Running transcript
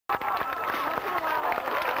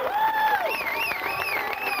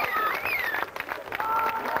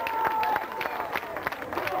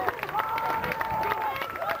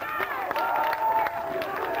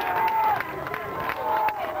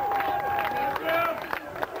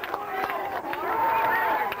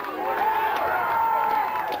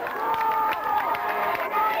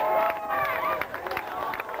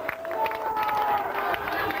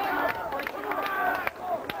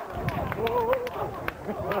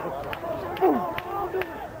Hi,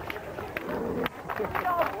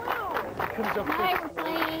 we're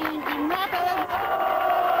playing Eaton Rapids.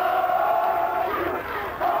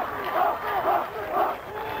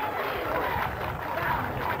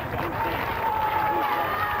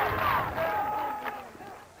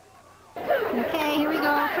 Okay, here we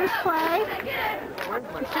go. First play.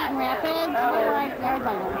 Eaton Rapids. Right yard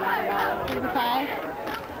line. 35.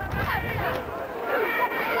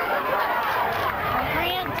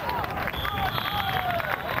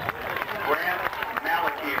 Grant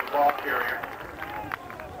Malachy, ball carrier.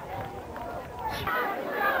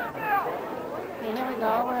 Okay, here we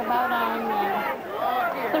go. We're about on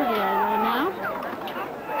 30 yard line now.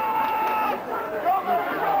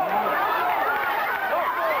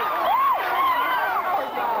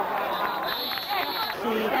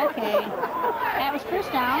 Okay, that was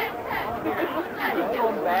first down. On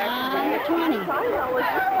the 20.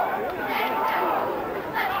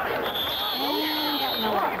 And got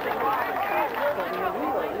nowhere.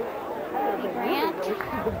 Grant.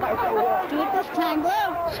 Do it this time,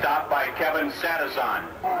 Blue. Stopped by Kevin Satizon.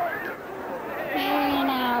 And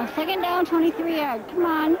now, second down, 23 yards. Come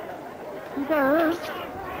on. Cougars.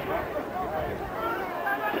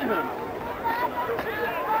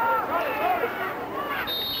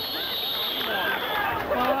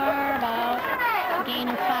 For about a gain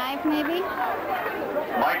of 5, maybe.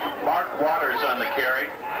 Mark Waters on the carry.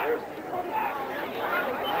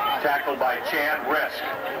 Tackled by Chad Risk.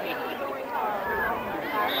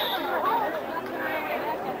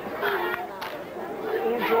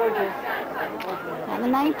 On the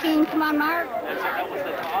 19, come on, Mark. That was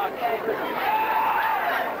the talk.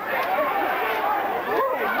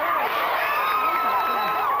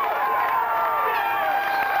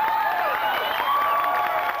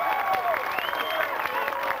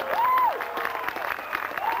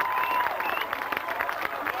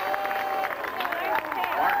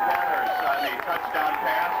 Touchdown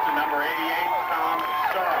pass to number 88, Tom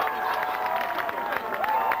Starr.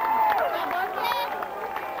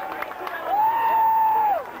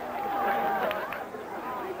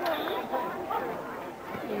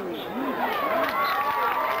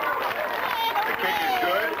 The kick is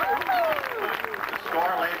good. The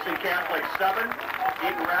score, Lansing Catholic 7,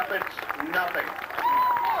 Eaton Rapids nothing.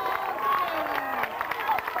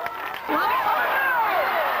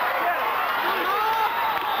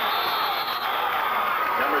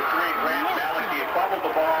 Fumbled the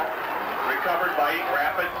ball, recovered by Eaton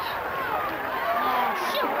Rapids.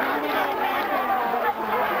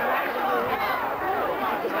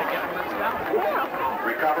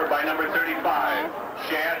 Recovered by number 35,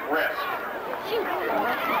 Chad Risk.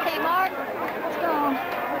 Okay, Mark, let's go.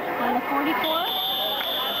 On the 44.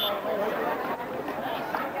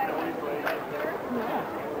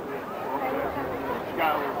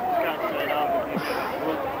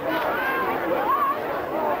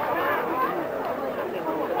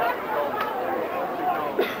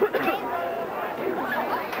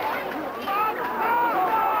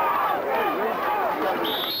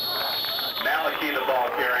 Malachy, the ball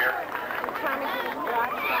carrier.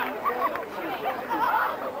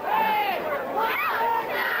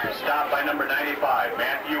 Stopped by number 95,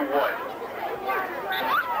 Matthew Wood.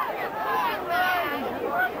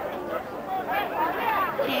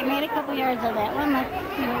 Okay, made a couple yards of that one. Let's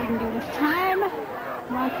see what we can do this time.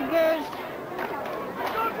 Come on, Cougars.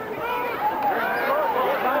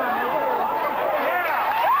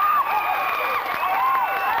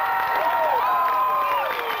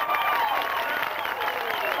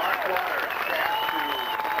 Mark Waters pass to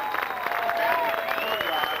Ben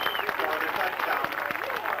Coonrod for the touchdown.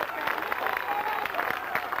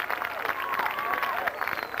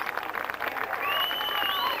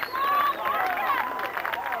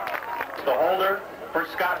 The holder for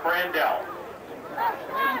Scott Brandell.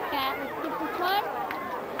 Cat, let's get this one.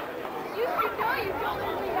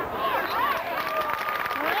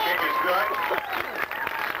 The kick is good.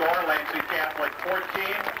 Score, Lansing Catholic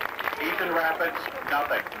 14, Eaton Rapids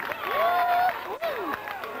nothing.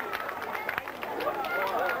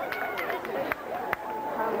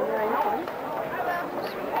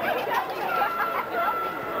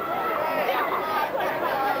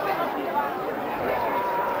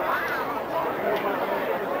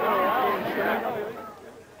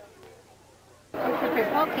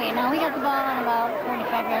 Okay, now we got the ball on about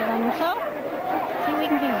 45 yard line or so. Let's see what we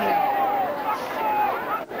can do here.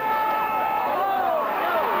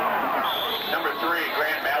 Number 3,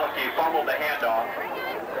 Grant Malachy fumbled the handoff.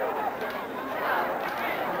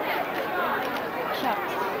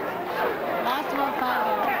 Shucks. Lost about 5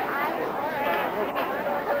 yards.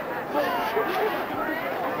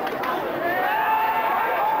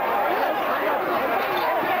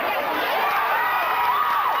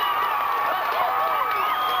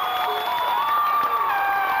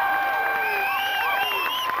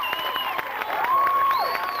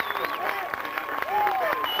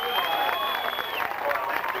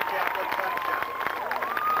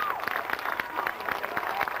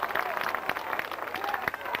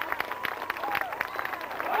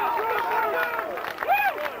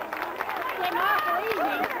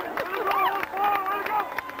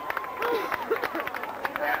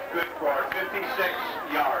 56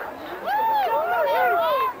 yards.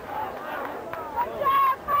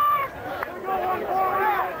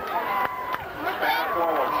 Back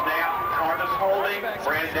forward snap. Cardis holding.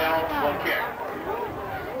 Brandell will kick.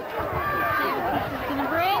 He's going to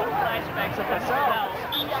bring. Nice mix of himself.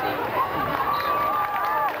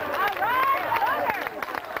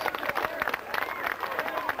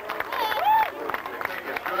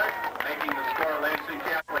 Making the score Lansing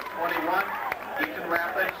Catholic 21, Eaton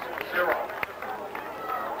Rapids 0.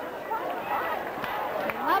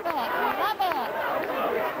 Love it. Love it.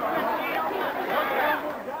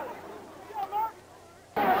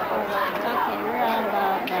 Okay, we're on the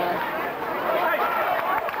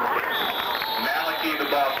Maliki, the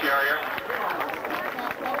ball carrier.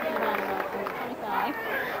 25.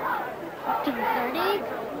 Up to the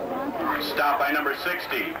 30. Stop by number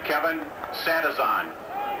 60, Kevin Santazon.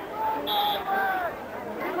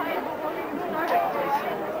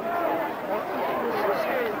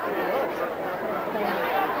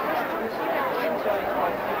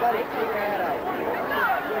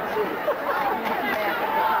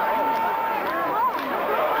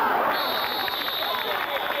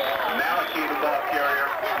 Maliki, the ball carrier.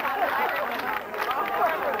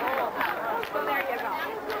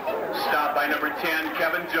 Stop by number 10,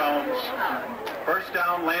 Kevin Jones. First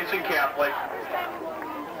down, Lansing Catholic.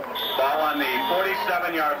 Ball on the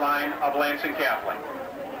 47-yard line of Lansing Catholic.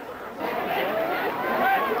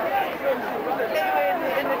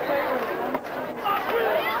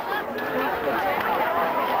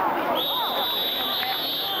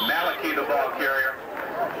 Maliki, the ball carrier.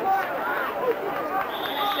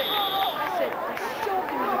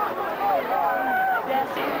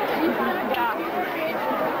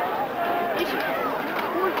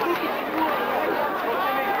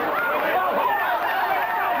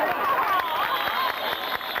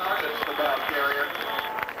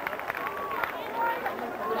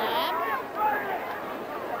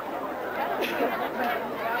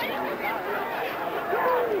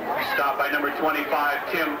 Stop by number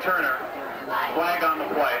 25, Tim Turner. Flag on the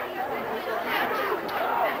play.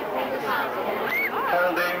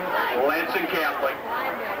 Holding, Lansing Catholic.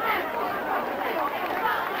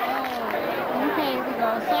 Okay, here we go.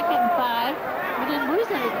 2nd and 5. We didn't lose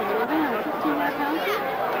anything. We didn't have a 15-yard penalty.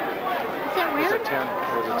 Is that weird? It was a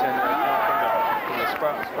 10-yard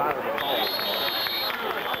from the spot of the ball.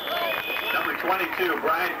 Number 22,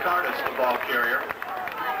 Brian Cardis, the ball carrier.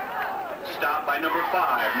 Stop by number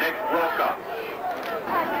 5, Nick Roca.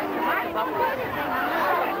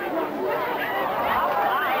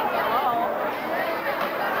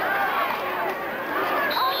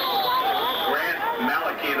 Grant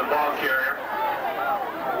Maliki, the ball carrier.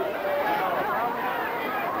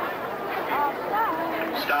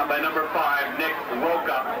 Stop by number 5, Nick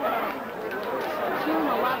Roca.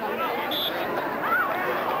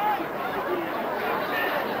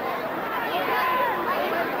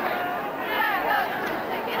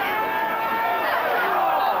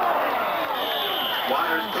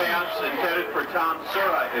 Waters pass intended for Tom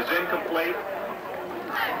Sura is incomplete.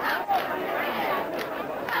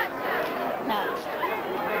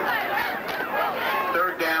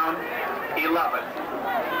 Third down, 11.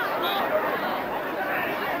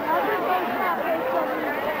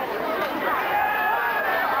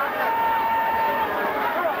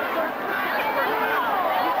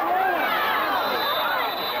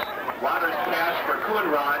 Waters pass for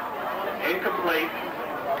Coonrod, incomplete.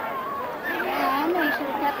 And they should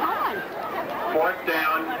have kept on. Fourth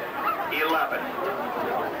down, 11.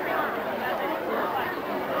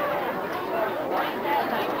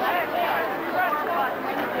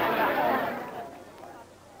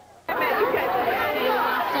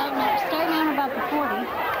 Starting on about the 40.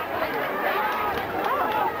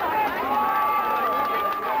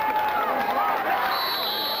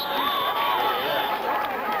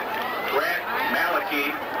 Grant Maliki,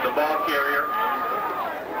 the ball carrier.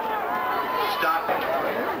 Stop.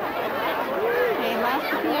 Okay, last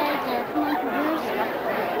 2 yards there. Come on, Cougars.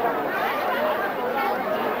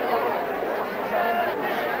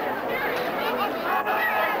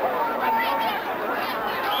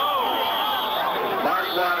 Mark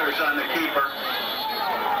Waters on the keeper.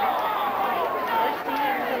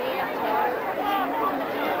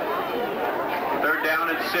 Third down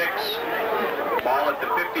and 6. Ball at the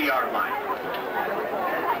 50-yard line.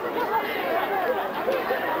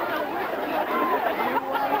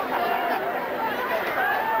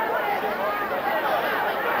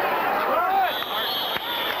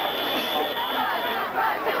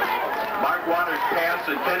 Mark Waters' pass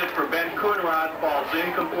intended for Ben Coonrod falls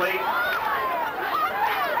incomplete.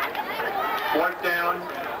 Fourth down,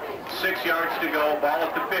 6 yards to go, ball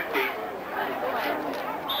at the 50.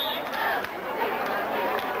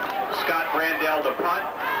 Scott Brandell to punt.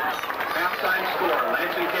 Halftime score,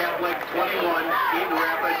 Lansing Catholic 21, Eaton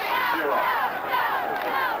Rapids 0.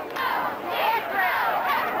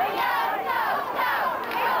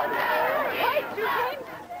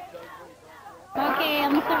 Okay,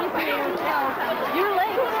 I'm 33 years old. You're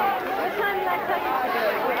late. What time did I tell you to do?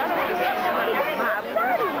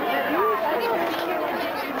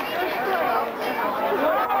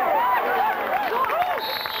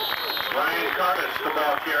 Ryan Curtis, the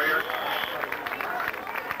ball carrier.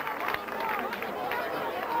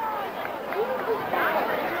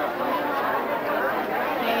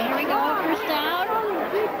 Okay, here we go. First down.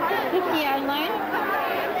 50-yard line.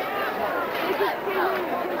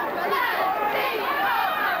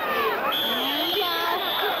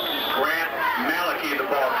 Grant Malachy, the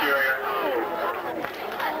ball carrier.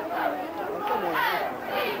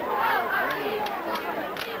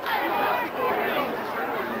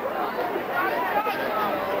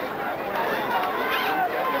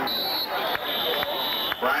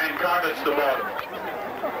 Ryan Curtis, the ball.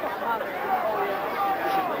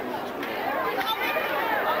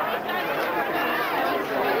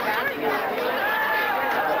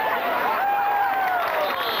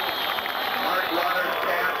 Mark Waters'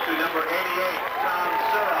 pass to number 88, Tom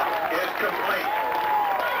Surra, is complete.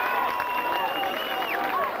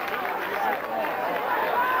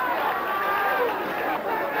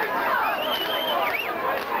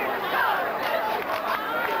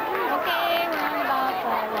 Okay, we're on about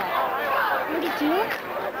 32.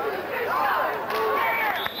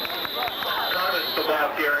 Curtis, the ball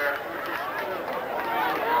carrier.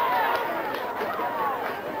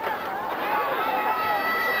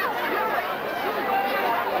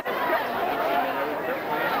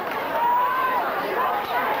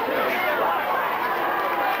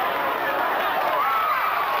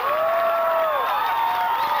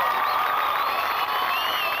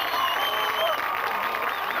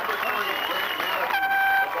 Number 3, Grant Malachy,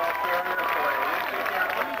 the ball carrier for a Lansing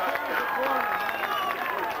Catholic touchdown.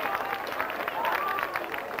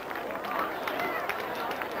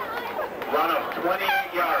 Run of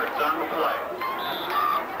 28 yards on the play.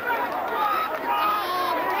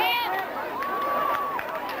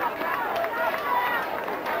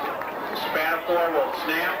 Spatafor will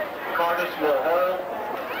snap, Curtis will hold,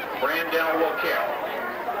 Brandell will kick.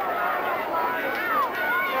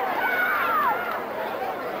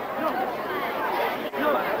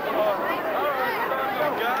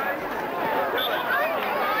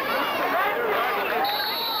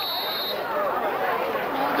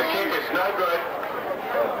 The kick is no good.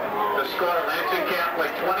 The score, Lansing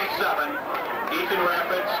Catholic 27, Eaton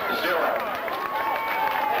Rapids 0.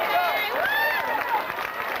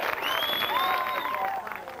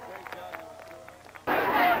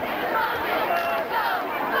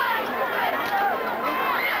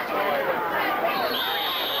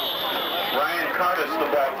 Ryan Curtis, the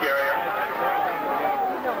ball carrier.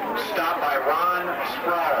 Stopped by Ron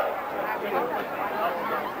Sproul.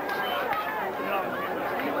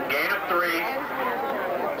 Gain of 3.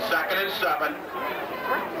 2nd and 7.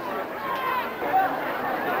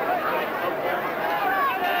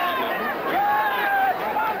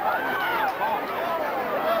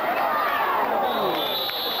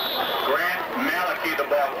 Grant Malachy, the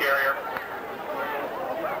ball carrier.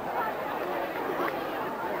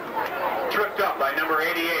 Tripped up by number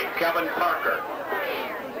 88, Kevin Parker.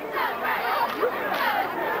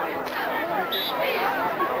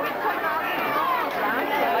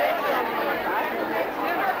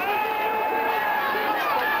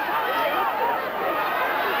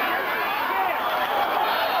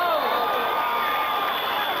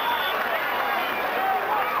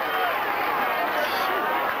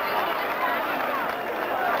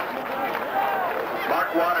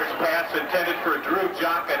 Mark Waters' pass intended for Drew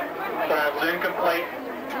Jochen falls incomplete.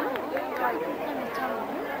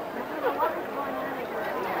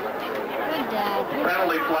 Good dad.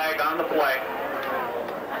 Penalty flag on the play.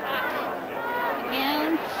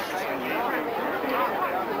 And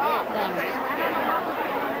them.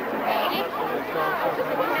 Ready?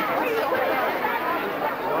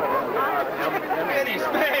 Eddie,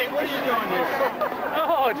 Spade, what are you doing here?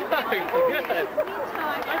 Oh, Doug, good.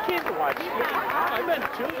 I came to watch you. I've been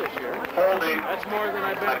 2 this year. Holding That's more than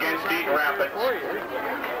I've been against Eaton Rapids. 4 years.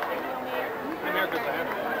 I'm here because I have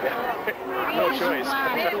no choice.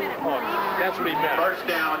 Oh, that's what he meant. First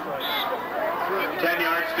down, 10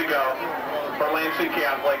 yards to go for Lansing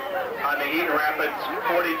Catholic on the Eaton Rapids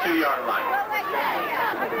 42-yard line.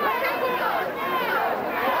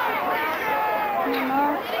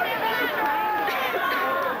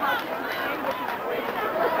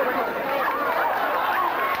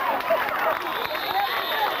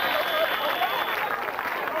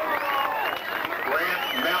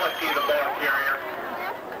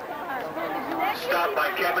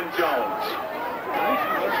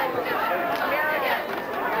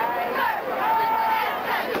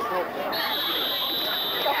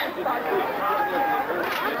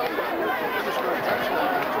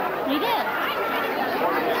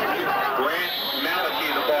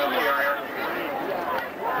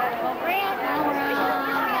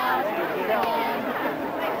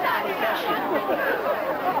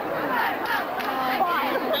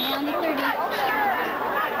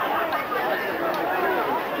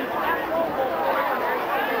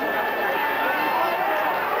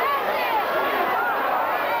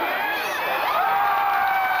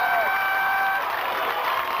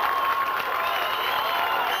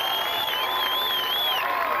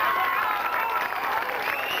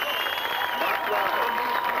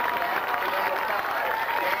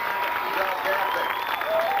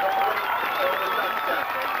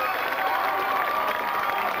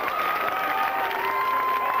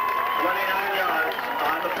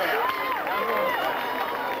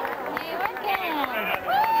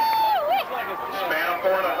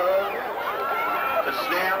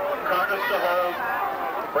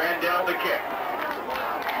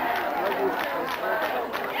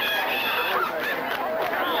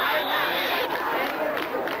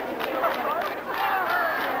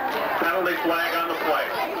 play.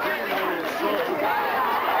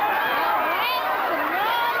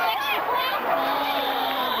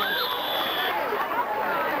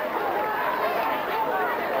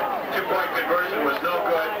 Two-point conversion was no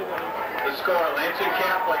good. The score, Lansing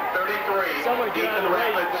Catholic 33, Eaton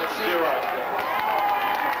Rapids 0.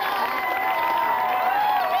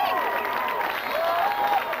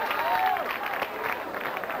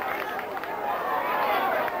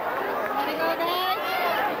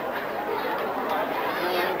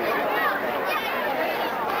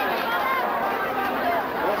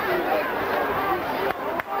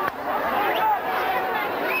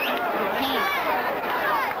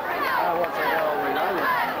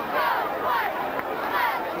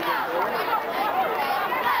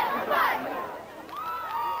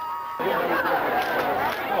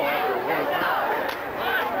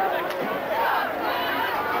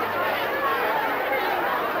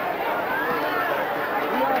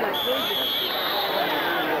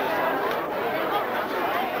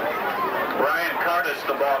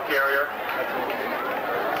 The ball carrier.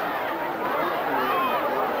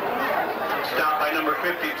 Stopped by number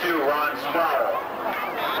 52, Ron Sproul.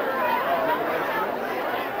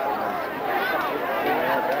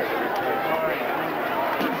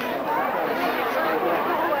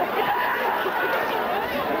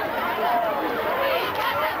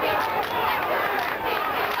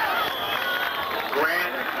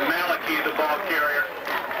 Grant Malachy, the ball carrier.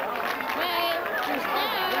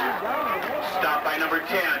 Stopped by number 10,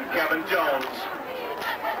 Kevin Jones.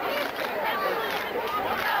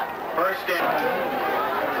 First down.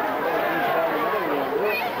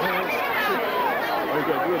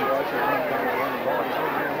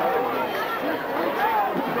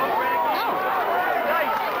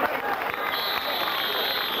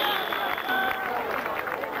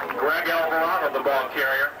 Greg Alvarado, the ball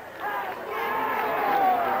carrier.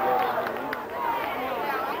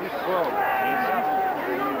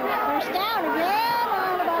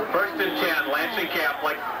 First and 10, Lansing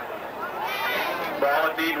Catholic. Ball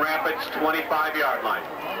at the Eaton Rapids 25-yard line.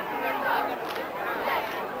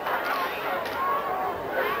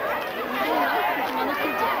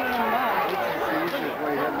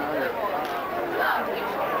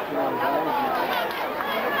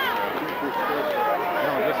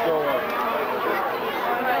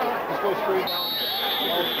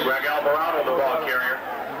 Greg Alvarado, the ball carrier.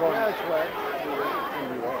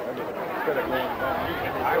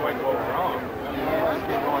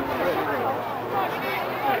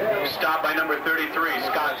 Stopped by number 33,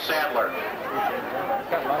 Scott Sadler.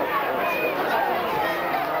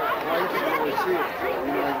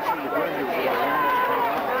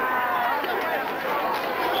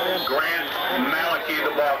 Grant Malachy,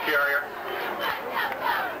 the ball carrier.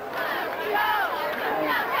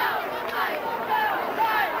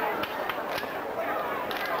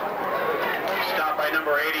 Stopped by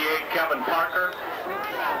number 88, Kevin Parker.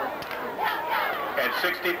 And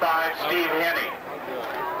 65, Steve Henney.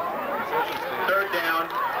 Third down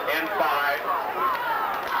and 5.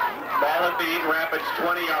 Ball at the Eaton Rapids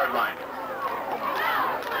 20-yard line.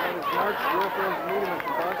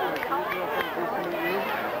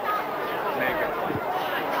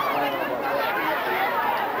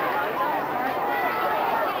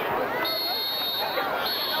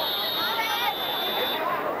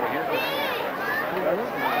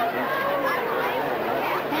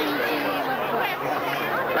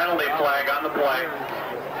 Penalty flag on the play.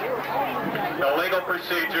 Illegal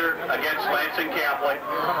procedure against Lansing Catholic.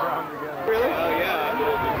 Really? Oh, yeah. It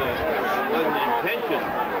wasn't intention.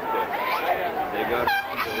 They got a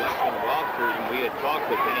selection of officers, and we had talked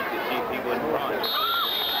to Penny to see if he wouldn't run.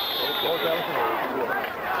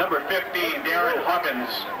 Number 15, Darren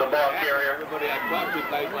Huggins, the ball carrier. Everybody, I talked to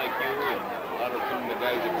guys like you, and a lot of some of the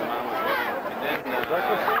guys that come on with him. And then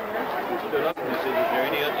he stood up and said, is there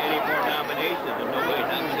any more nominations? And nobody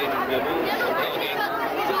nominated him.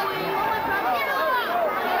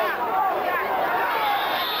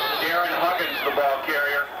 Darren Huggins, the ball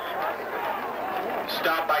carrier.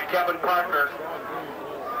 Stopped by Kevin Parker.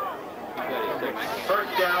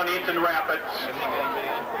 First down, Eaton Rapids.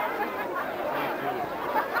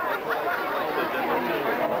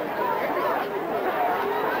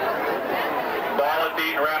 Ball at the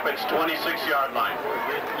Eaton Rapids 26-yard line.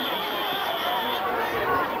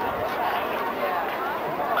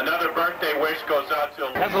 Another birthday wish goes out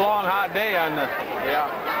to... That's a long, hot day on the... Yeah.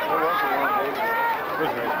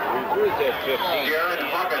 Who is that 15? Jared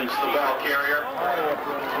Huggins, the ball carrier.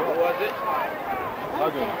 Who was it?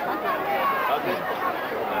 Huggins. Huggins.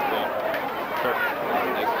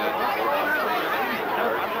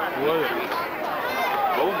 Williams.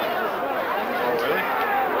 Bowman. Oh, really?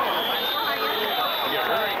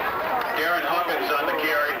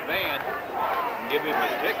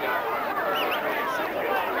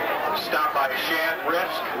 by Shant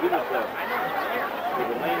Risk.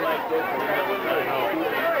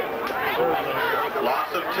 Loss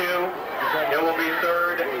of 2. It will be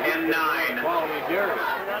 3rd and 9. Ball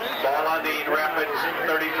on the Eaton Rapids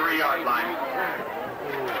 33-yard line.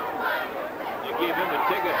 They gave him a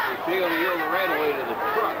ticket for failing the right away to the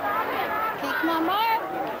truck. Take my mark.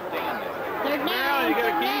 They're down. You got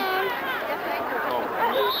a key?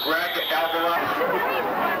 Greg Alvara.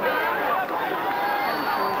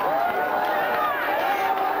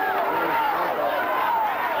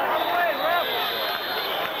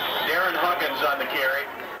 Darren Huggins on the carry.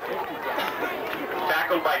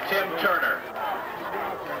 Tackled by Tim Turner.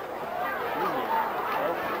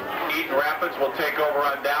 Eaton Rapids will take over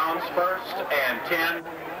on downs, 1st and 10.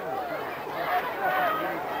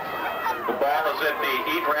 The ball is at the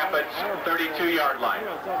Eaton Rapids 32-yard line.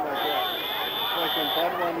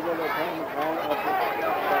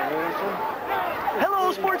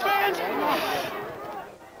 Hello, sports fans.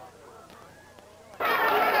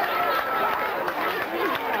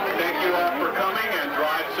 Thank you all for coming and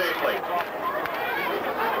drive safely.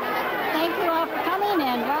 Thank you all for coming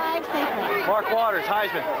and drive safely. Mark Waters,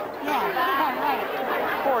 Heisman. Yeah,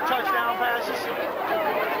 right. 4 touchdown passes.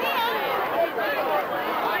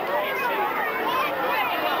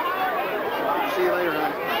 See you later,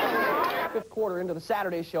 hon. 5th quarter into the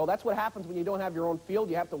Saturday show. That's what happens when you don't have your own field.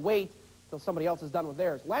 You have to wait until somebody else is done with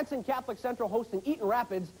theirs. Lansing Catholic Central hosting Eaton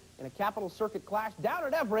Rapids in a Capital Circuit clash down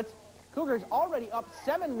at Everett. Cougars already up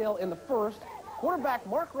 7-0 in the 1st. Quarterback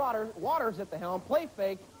Mark Waters at the helm. Play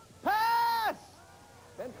fake. Pass!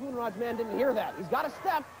 Ben Coonrod's man didn't hear that. He's got a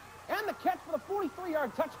step. And the catch for the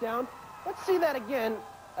 43-yard touchdown. Let's see that again,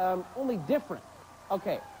 only different.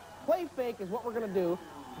 Okay, play fake is what we're going to do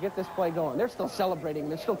to get this play going. They're still celebrating.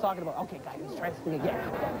 They're still talking about, okay, guys, let's try this thing again.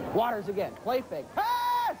 Waters again. Play fake.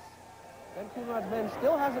 Pass! Ben Coonrod's man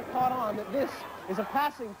still hasn't caught on that this is a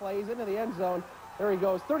passing play. He's into the end zone. There he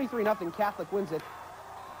goes. 33-0. Catholic wins it.